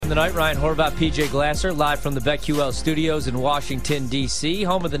the Night. Ryan Horvath, PJ Glasser, live from the BetQL studios in Washington, D.C.,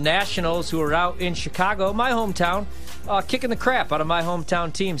 home of the Nationals, who are out in Chicago, my hometown, kicking the crap out of my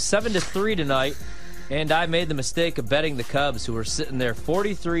hometown team, 7-3 tonight. And I made the mistake of betting the Cubs, who are sitting there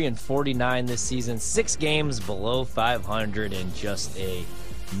 43-49 this season, 6 games below 500, and just a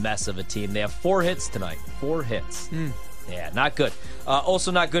mess of a team. They have 4 hits tonight. 4 hits. Yeah, not good.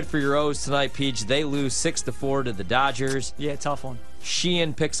 Also not good for your O's tonight, Peach. They lose 6-4 to the Dodgers. Yeah, tough one.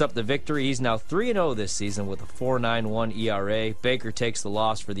 Sheehan picks up the victory. He's now 3-0 this season with a 4.91 ERA. Baker takes the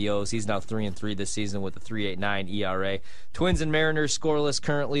loss for the O's. He's now 3-3 this season with a 3.89 ERA. Twins and Mariners scoreless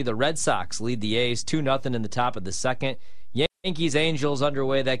currently. The Red Sox lead the A's 2-0 in the top of the second. Yankees Angels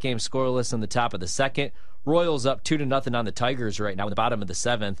underway. That game scoreless in the top of the second. Royals up 2-0 on the Tigers right now in the bottom of the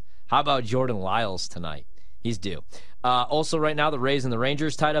seventh. How about Jordan Lyles tonight? He's due. Also, right now, the Rays and the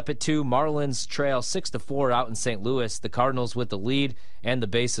Rangers tied up at 2. Marlins trail 6-4 out in St. Louis. The Cardinals with the lead and the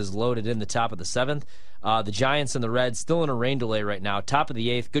bases loaded in the top of the seventh. The Giants and the Reds still in a rain delay right now. Top of the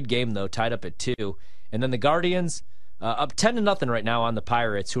eighth. Good game, though, tied up at 2. And then the Guardians up 10-0 right now on the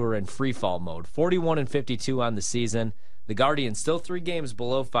Pirates, who are in free fall mode. 41-52 on the season. The Guardians still 3 games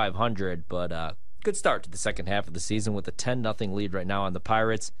below 500, but good start to the second half of the season with a 10-0 lead right now on the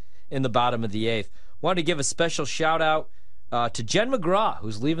Pirates in the bottom of the eighth. Wanted to give a special shout-out to Jen McGraw,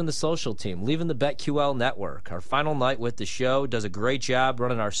 who's leaving the social team, leaving the BetQL network. Our final night with the show, does a great job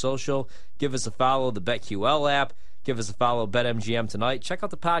running our social. Give us a follow, the BetQL app. Give us a follow, BetMGM Tonight. Check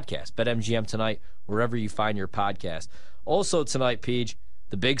out the podcast, BetMGM Tonight, wherever you find your podcast. Also tonight, Peach,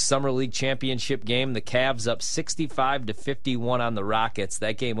 the big Summer League Championship game. The Cavs up 65-51 on the Rockets.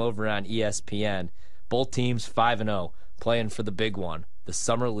 That game over on ESPN. Both teams 5-0, playing for the big one. The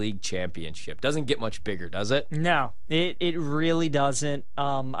Summer League Championship. Doesn't get much bigger, does it? No, it really doesn't.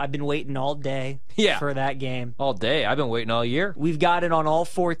 I've been waiting all day for that game. All day? I've been waiting all year. We've got it on all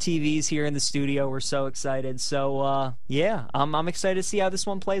 4 TVs here in the studio. We're so excited. So, I'm excited to see how this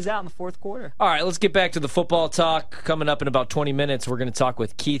one plays out in the fourth quarter. All right, let's get back to the football talk. Coming up in about 20 minutes, we're going to talk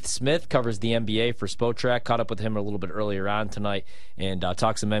with Keith Smith, covers the NBA for Spotrac. Caught up with him a little bit earlier on tonight, and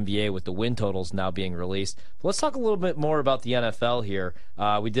talk some NBA with the win totals now being released. But let's talk a little bit more about the NFL here.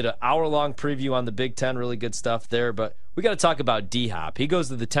 We did an hour-long preview on the Big Ten, really good stuff there, but we got to talk about D-Hop. He goes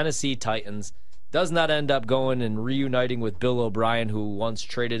to the Tennessee Titans, does not end up going and reuniting with Bill O'Brien, who once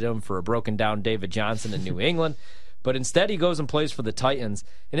traded him for a broken-down David Johnson in New England, but instead he goes and plays for the Titans,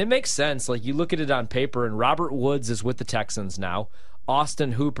 and it makes sense. Like, you look at it on paper, and Robert Woods is with the Texans now.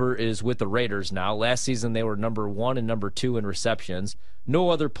 Austin Hooper is with the Raiders now. Last season they were number 1 and number 2 in receptions.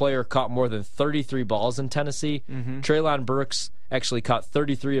 No other player caught more than 33 balls in Tennessee. Treylon Burks actually caught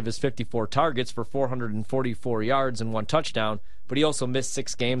 33 of his 54 targets for 444 yards and 1 touchdown, but he also missed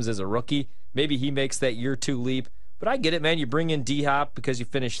 6 games as a rookie. Maybe he makes that year 2 leap. But I get it, man. You bring in D-Hop because you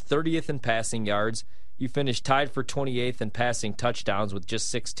finished 30th in passing yards. You finished tied for 28th in passing touchdowns with just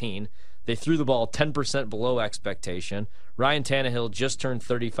 16. They threw the ball 10% below expectation. Ryan Tannehill just turned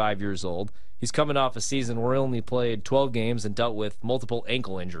 35 years old. He's coming off a season where he only played 12 games and dealt with multiple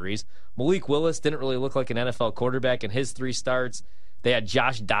ankle injuries. Malik Willis didn't really look like an NFL quarterback in his 3 starts. They had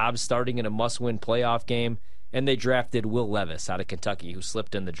Josh Dobbs starting in a must-win playoff game, and they drafted Will Levis out of Kentucky, who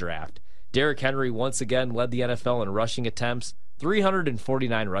slipped in the draft. Derrick Henry once again led the NFL in rushing attempts.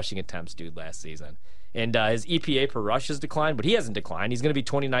 349 rushing attempts, dude, last season. And his EPA per rush has declined, but he hasn't declined. He's going to be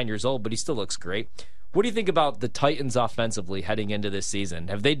 29 years old, but he still looks great. What do you think about the Titans offensively heading into this season?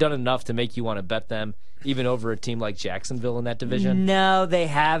 Have they done enough to make you want to bet them, even over a team like Jacksonville in that division? No, they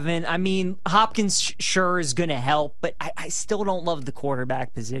haven't. I mean, Hopkins sure is going to help, but I still don't love the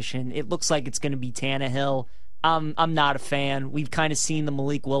quarterback position. It looks like it's going to be Tannehill. I'm not a fan. We've kind of seen the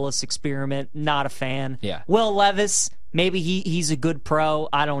Malik Willis experiment. Not a fan. Yeah. Will Levis, maybe he's a good pro.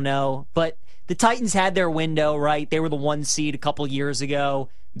 I don't know. But the Titans had their window, right? They were the 1 seed a couple years ago.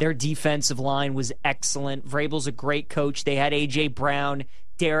 Their defensive line was excellent. Vrabel's a great coach. They had A.J. Brown.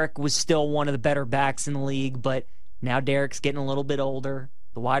 Derek was still one of the better backs in the league, but now Derek's getting a little bit older.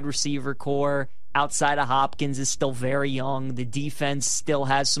 The wide receiver core outside of Hopkins is still very young. The defense still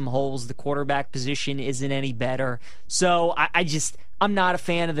has some holes. The quarterback position isn't any better. So I'm not a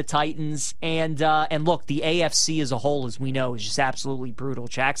fan of the Titans. And look, the AFC as a whole, as we know, is just absolutely brutal.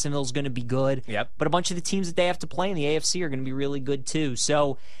 Jacksonville's going to be good. Yep. But a bunch of the teams that they have to play in the AFC are going to be really good too.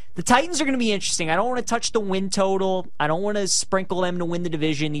 So the Titans are going to be interesting. I don't want to touch the win total. I don't want to sprinkle them to win the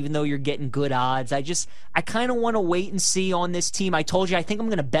division, even though you're getting good odds. I kind of want to wait and see on this team. I told you, I think I'm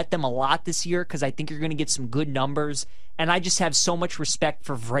going to bet them a lot this year because I think you're going to get some good numbers. And I just have so much respect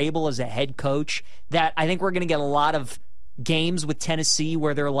for Vrabel as a head coach that I think we're going to get a lot of games with Tennessee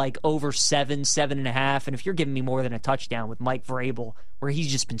where they're like over 7.5, and if you're giving me more than a touchdown with Mike Vrabel, where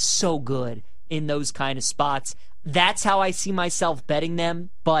he's just been so good in those kind of spots, that's how I see myself betting them.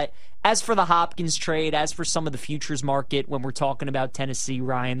 But as for the Hopkins trade, as for some of the futures market, when we're talking about Tennessee,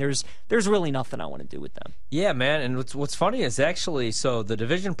 Ryan, there's really nothing I want to do with them. Yeah, man, and what's funny is actually, so the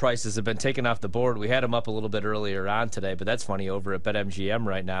division prices have been taken off the board. We had them up a little bit earlier on today, but that's funny over at BetMGM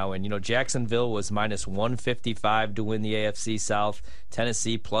right now. And, Jacksonville was minus 155 to win the AFC South.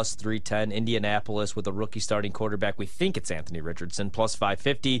 Tennessee plus 310. Indianapolis with a rookie starting quarterback. We think it's Anthony Richardson, plus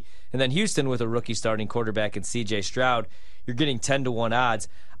 550. And then Houston with a rookie starting quarterback and C.J. Stroud. You're getting 10-1 odds.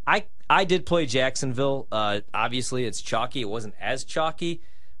 I did play Jacksonville. Obviously, it's chalky. It wasn't as chalky.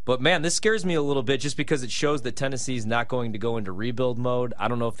 But, man, this scares me a little bit just because it shows that Tennessee's not going to go into rebuild mode. I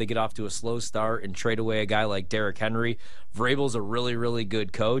don't know if they get off to a slow start and trade away a guy like Derrick Henry. Vrabel's a really, really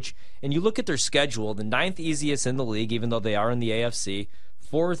good coach. And you look at their schedule, the 9th easiest in the league, even though they are in the AFC.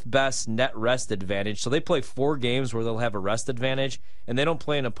 4th best net rest advantage. So they play 4 games where they'll have a rest advantage, and they don't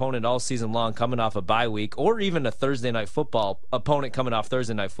play an opponent all season long coming off a bye week or even a Thursday night football opponent coming off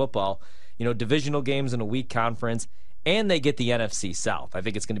Thursday night football. Divisional games in a weak conference, and they get the NFC South. I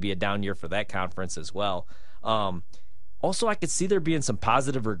think it's going to be a down year for that conference as well. Also, I could see there being some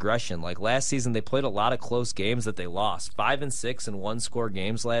positive regression. Like last season, they played a lot of close games that they lost. 5-6 in one-score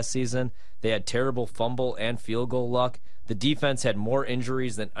games last season. They had terrible fumble and field goal luck. The defense had more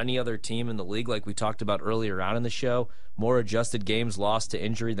injuries than any other team in the league, like we talked about earlier on in the show. More adjusted games lost to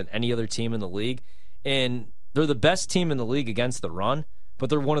injury than any other team in the league. And they're the best team in the league against the run, but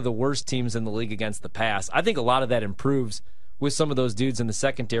they're one of the worst teams in the league against the pass. I think a lot of that improves with some of those dudes in the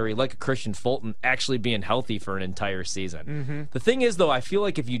secondary, like a Christian Fulton, actually being healthy for an entire season. Mm-hmm. The thing is, though, I feel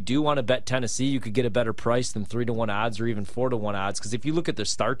like if you do want to bet Tennessee, you could get a better price than 3-1 odds or even 4-1 odds, because if you look at the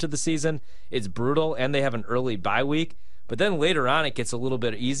start to the season, it's brutal, and they have an early bye week. But then later on, it gets a little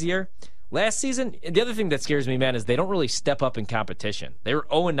bit easier. Last season, the other thing that scares me, man, is they don't really step up in competition. They were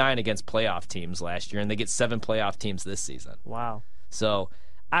 0-9 against playoff teams last year, and they get 7 playoff teams this season. Wow. So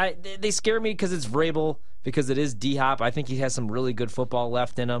they scare me because it's Vrabel, because it is D-Hop. I think he has some really good football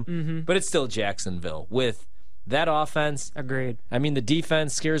left in him. Mm-hmm. But it's still Jacksonville. With that offense, agreed. I mean, the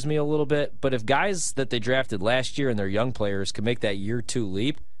defense scares me a little bit. But if guys that they drafted last year and their young players can make that year 2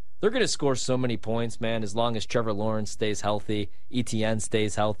 leap, they're going to score so many points, man, as long as Trevor Lawrence stays healthy, Etienne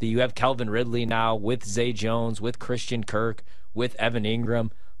stays healthy. You have Calvin Ridley now with Zay Jones, with Christian Kirk, with Evan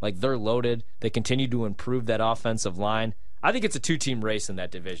Ingram. Like, they're loaded. They continue to improve that offensive line. I think it's a 2-team race in that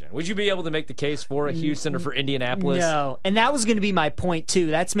division. Would you be able to make the case for a Houston or for Indianapolis? No, and that was going to be my point,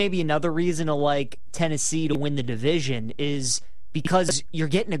 too. That's maybe another reason to like Tennessee to win the division is because you're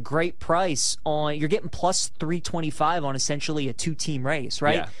getting a great price on, you're getting plus 325 on essentially a 2-team race,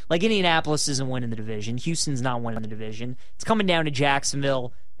 right? Yeah. Like Indianapolis isn't winning the division. Houston's not winning the division. It's coming down to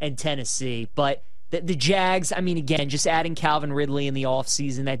Jacksonville and Tennessee. But the Jags, I mean, again, just adding Calvin Ridley in the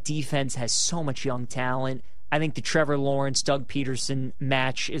offseason, that defense has so much young talent. I think the Trevor Lawrence, Doug Peterson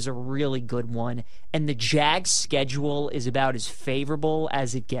match is a really good one. And the Jags' schedule is about as favorable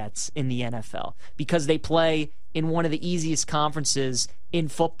as it gets in the NFL because they play in one of the easiest conferences in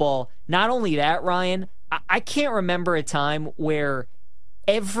football. Not only that, Ryan, I can't remember a time where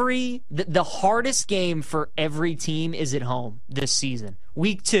the hardest game for every team is at home this season.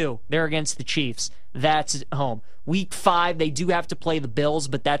 Week 2, they're against the Chiefs. That's at home. Week 5, they do have to play the Bills,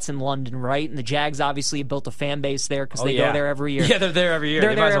 but that's in London, right? And the Jags obviously have built a fan base there because they go there every year. Yeah, they're there every year.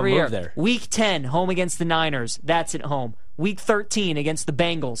 They're there every year. There. Week 10, home against the Niners. That's at home. Week 13 against the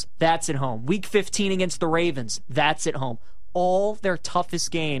Bengals. That's at home. Week 15 against the Ravens. That's at home. All their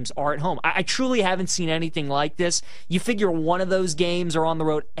toughest games are at home. I truly haven't seen anything like this. You figure one of those games are on the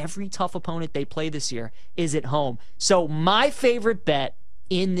road. Every tough opponent they play this year is at home. So my favorite bet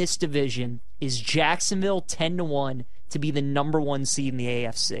in this division is Jacksonville 10-1 to be the number 1 seed in the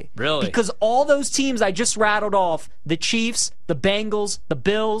AFC. Really? Because all those teams I just rattled off, the Chiefs, the Bengals, the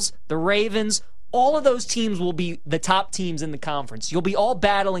Bills, the Ravens, all of those teams will be the top teams in the conference. You'll be all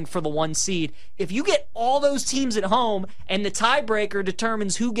battling for the 1 seed. If you get all those teams at home and the tiebreaker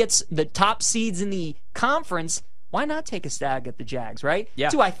determines who gets the top seeds in the conference, why not take a stab at the Jags, right? Yeah.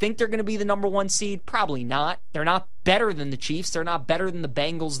 Do I think they're going to be the number 1 seed? Probably not. They're not better than the Chiefs. They're not better than the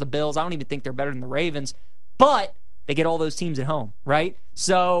Bengals, the Bills. I don't even think they're better than the Ravens. But they get all those teams at home, right?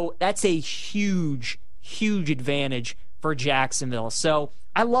 So that's a huge, huge advantage for Jacksonville. So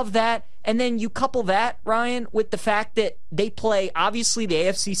I love that. And then you couple that, Ryan, with the fact that they play, obviously, the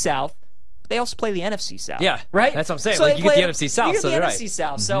AFC South. They also play the NFC South. Yeah, right? That's what I'm saying. So like you get the NFC South, you get so the you're NFC right.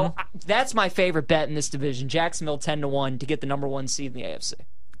 South. Mm-hmm. So that's my favorite bet in this division. Jacksonville 10-1 to get the number 1 seed in the AFC.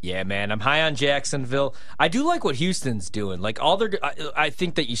 Yeah, man, I'm high on Jacksonville. I do like what Houston's doing. Like I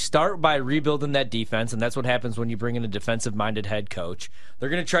think that you start by rebuilding that defense, and that's what happens when you bring in a defensive-minded head coach. They're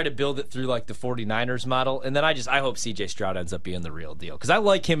going to try to build it through like the 49ers model, and then I hope C.J. Stroud ends up being the real deal because I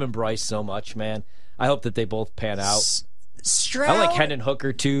like him and Bryce so much, man. I hope that they both pan out. Stroud, I like Hendon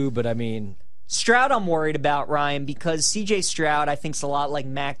Hooker too, but I mean. Stroud I'm worried about, Ryan, because C.J. Stroud I think is a lot like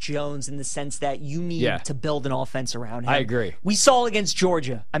Mac Jones in the sense that you need to build an offense around him. I agree. We saw against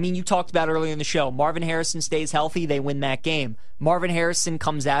Georgia. I mean, you talked about earlier in the show. Marvin Harrison stays healthy, they win that game. Marvin Harrison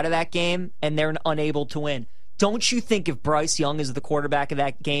comes out of that game, and they're unable to win. Don't you think if Bryce Young is the quarterback of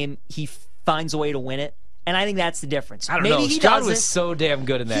that game, he finds a way to win it? And I think that's the difference. I don't Maybe know. He Stroud doesn't. was so damn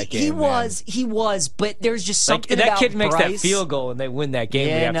good in that game. He was, but there's just something that about kid makes Bryce. that field goal and they win that game.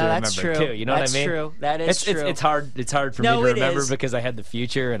 Yeah, we have to remember that's true. too. You know that's what I mean? True. That is true. It's hard. It's hard for me No, to it remember is. because I had the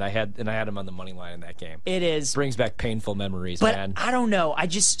future and I had him on the money line in that game. It is. Brings back painful memories, But man. I don't know.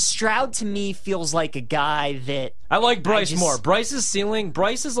 Stroud to me feels like a guy that I like Bryce more. Bryce's ceiling.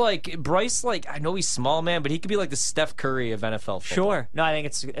 Bryce. I know he's small, man, but he could be like the Steph Curry of NFL football. Sure. No, I think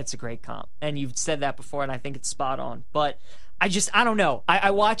it's a great comp, and you've said that before, and I think it's spot on. But I don't know.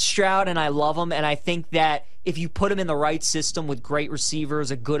 I watch Stroud and I love him, and I think that if you put him in the right system with great receivers,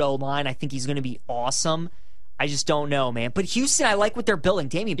 a good O-line, I think he's going to be awesome. I just don't know, man. But Houston, I like what they're building.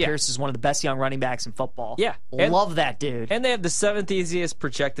 Damian Pierce is one of the best young running backs in football. Yeah. Love that dude. And they have the 7th easiest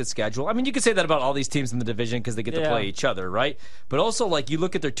projected schedule. I mean, you could say that about all these teams in the division because they get to play each other, right? But also, like, you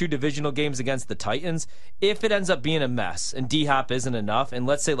look at their 2 divisional games against the Titans, if it ends up being a mess and D-Hop isn't enough, and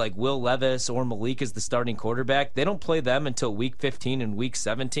let's say, like, Will Levis or Malik is the starting quarterback, they don't play them until Week 15 and Week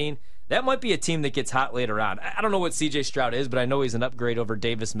 17. That might be a team that gets hot later on. I don't know what C.J. Stroud is, but I know he's an upgrade over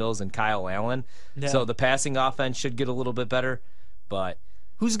Davis Mills and Kyle Allen. Yeah. So the passing offense should get a little bit better. But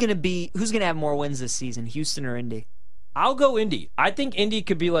who's gonna have more wins this season, Houston or Indy? I'll go Indy. I think Indy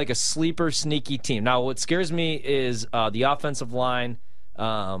could be like a sleeper, sneaky team. Now, what scares me is the offensive line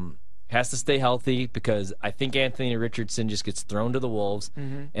has to stay healthy because I think Anthony Richardson just gets thrown to the wolves,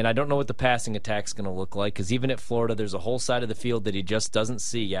 and I don't know what the passing attack's going to look like because even at Florida, there's a whole side of the field that he just doesn't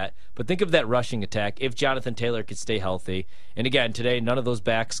see yet. But think of that rushing attack if Jonathan Taylor could stay healthy. And again, today, none of those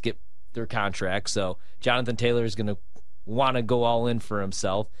backs get their contracts, so Jonathan Taylor is going to want to go all in for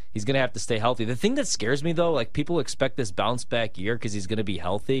himself. He's going to have to stay healthy. The thing that scares me, though, like people expect this bounce-back year because he's going to be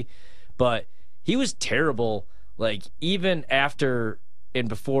healthy, but he was terrible, like even after and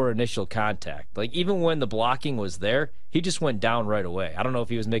before initial contact. Like, even when the blocking was there, he just went down right away. I don't know if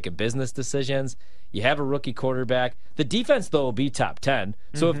he was making business decisions. You have a rookie quarterback. The defense, though, will be top 10.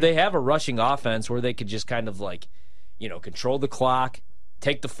 So if they have a rushing offense where they could just kind of, like, control the clock,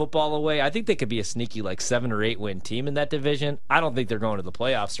 take the football away, I think they could be a sneaky, like, 7 or 8 win team in that division. I don't think they're going to the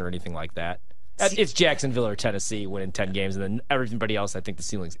playoffs or anything like that. It's Jacksonville or Tennessee winning 10 games, and then everybody else, I think the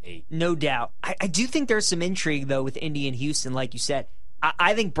ceiling's 8. No doubt. I do think there's some intrigue, though, with Indy and Houston, like you said.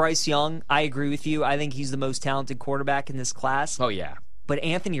 I think Bryce Young, I agree with you. I think he's the most talented quarterback in this class. Oh, yeah. But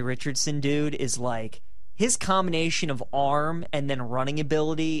Anthony Richardson, dude, is like, his combination of arm and then running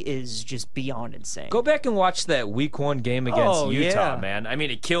ability is just beyond insane. Go back and watch that Week 1 game against Utah, man. I mean,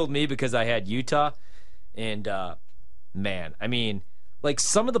 it killed me because I had Utah. And, man, I mean, like,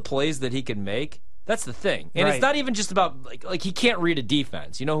 some of the plays that he can make, that's the thing. And it's not even just about, like he can't read a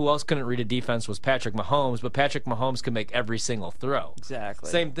defense. You know who else couldn't read a defense was Patrick Mahomes, but Patrick Mahomes can make every single throw. Exactly.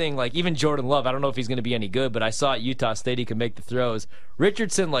 Same thing, like, even Jordan Love, I don't know if he's going to be any good, but I saw at Utah State he can make the throws.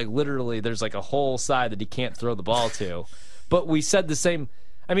 Richardson, like, literally, there's, like, a whole side that he can't throw the ball to. But we said the same.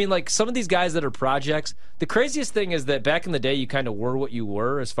 I mean, like, some of these guys that are projects, the craziest thing is that back in the day, you kind of were what you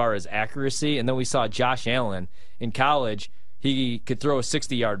were as far as accuracy, and then we saw Josh Allen in college. He could throw a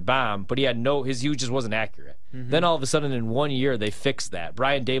 60-yard bomb, but he just wasn't accurate. Then all of a sudden in 1 year, they fixed that.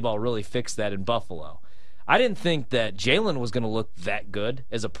 Brian Daboll really fixed that in Buffalo. I didn't think that Jalen was going to look that good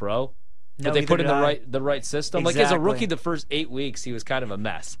as a pro, but they put in the right system. Exactly. Like, as a rookie, the first 8 weeks, he was kind of a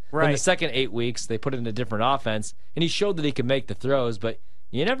mess. Right. In the second 8 weeks, they put in a different offense, and he showed that he could make the throws, but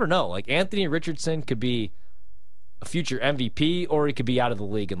you never know. Like, Anthony Richardson could be a future MVP, or he could be out of the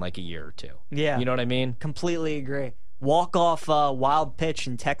league in like a year or two. Yeah. You know what I mean? Completely agree. Walk-off wild pitch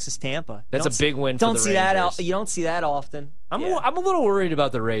in Texas Tampa. That's a big win for the Rangers. You don't see that often. I'm a little worried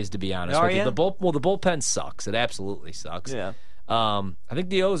about the Rays, to be honest with you. The bullpen sucks. It absolutely sucks. Yeah. I think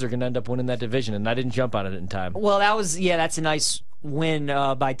the O's are going to end up winning that division, and I didn't jump on it in time. Well, that's a nice win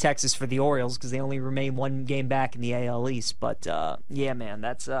by Texas for the Orioles because they only remain 1 game back in the AL East. But, yeah, man,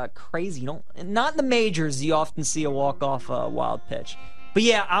 that's crazy. Not in the majors do you often see a walk-off wild pitch. But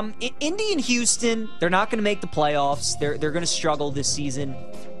yeah, Indy and Houston, they're not going to make the playoffs. They're going to struggle this season.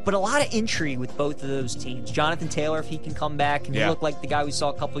 But a lot of intrigue with both of those teams. Jonathan Taylor, if he can come back, and he look like the guy we saw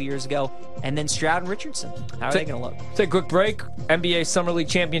a couple years ago. And then Stroud and Richardson. How are they going to look? Take a quick break. NBA Summer League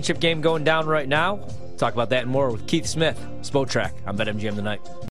Championship game going down right now. Talk about that and more with Keith Smith, Spotrac on BetMGM Tonight.